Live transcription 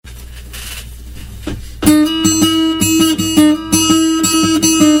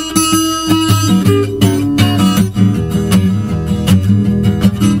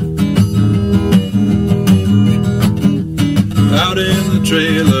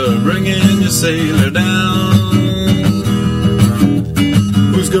trailer, bringing your sailor down.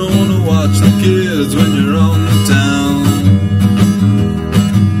 Who's gonna watch the kids when you're on the town?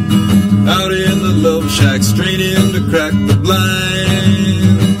 Out in the love shack, straining to crack the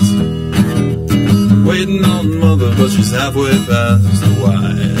blinds. Waiting on mother, but she's halfway past the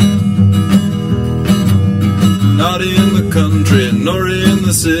wine. Not in the country, nor in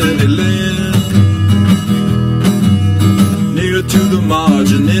the city land. Near to the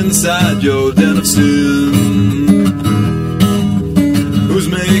margin, inside your den of sin. Who's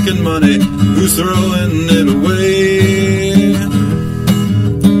making money? Who's throwing it away?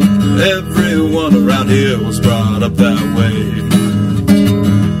 Everyone around here was brought up that way.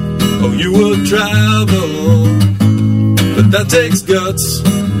 Oh, you would travel, but that takes guts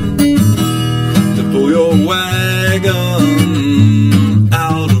to pull your wagon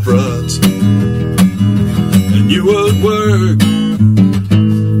out of ruts. And you would work,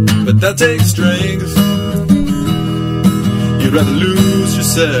 but that takes strength. You'd rather lose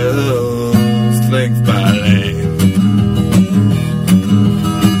yourself length by length.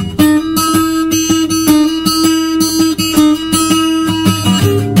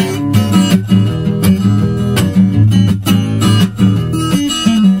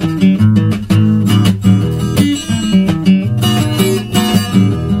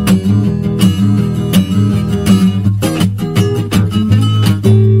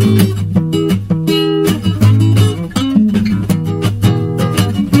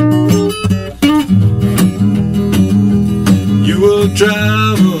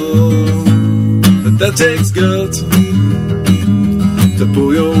 Travel, but that takes guts to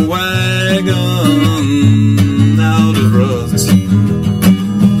pull your wagon out of ruts.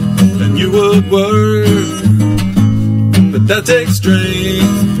 And you would work, but that takes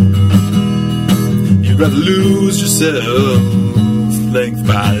strength. You'd rather lose yourself length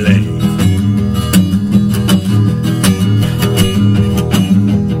by length.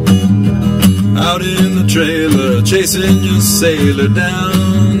 Out in the trailer, chasing your sailor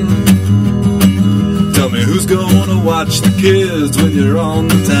down. Tell me who's gonna watch the kids when you're on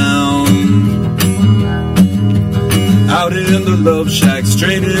the town. Out in the love shack,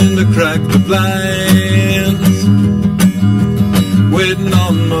 straining to crack the blinds. Waiting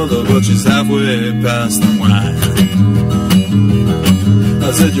on mother, but she's halfway past the wine.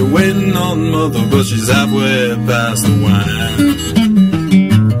 I said you're waiting on mother, but she's halfway past the wine.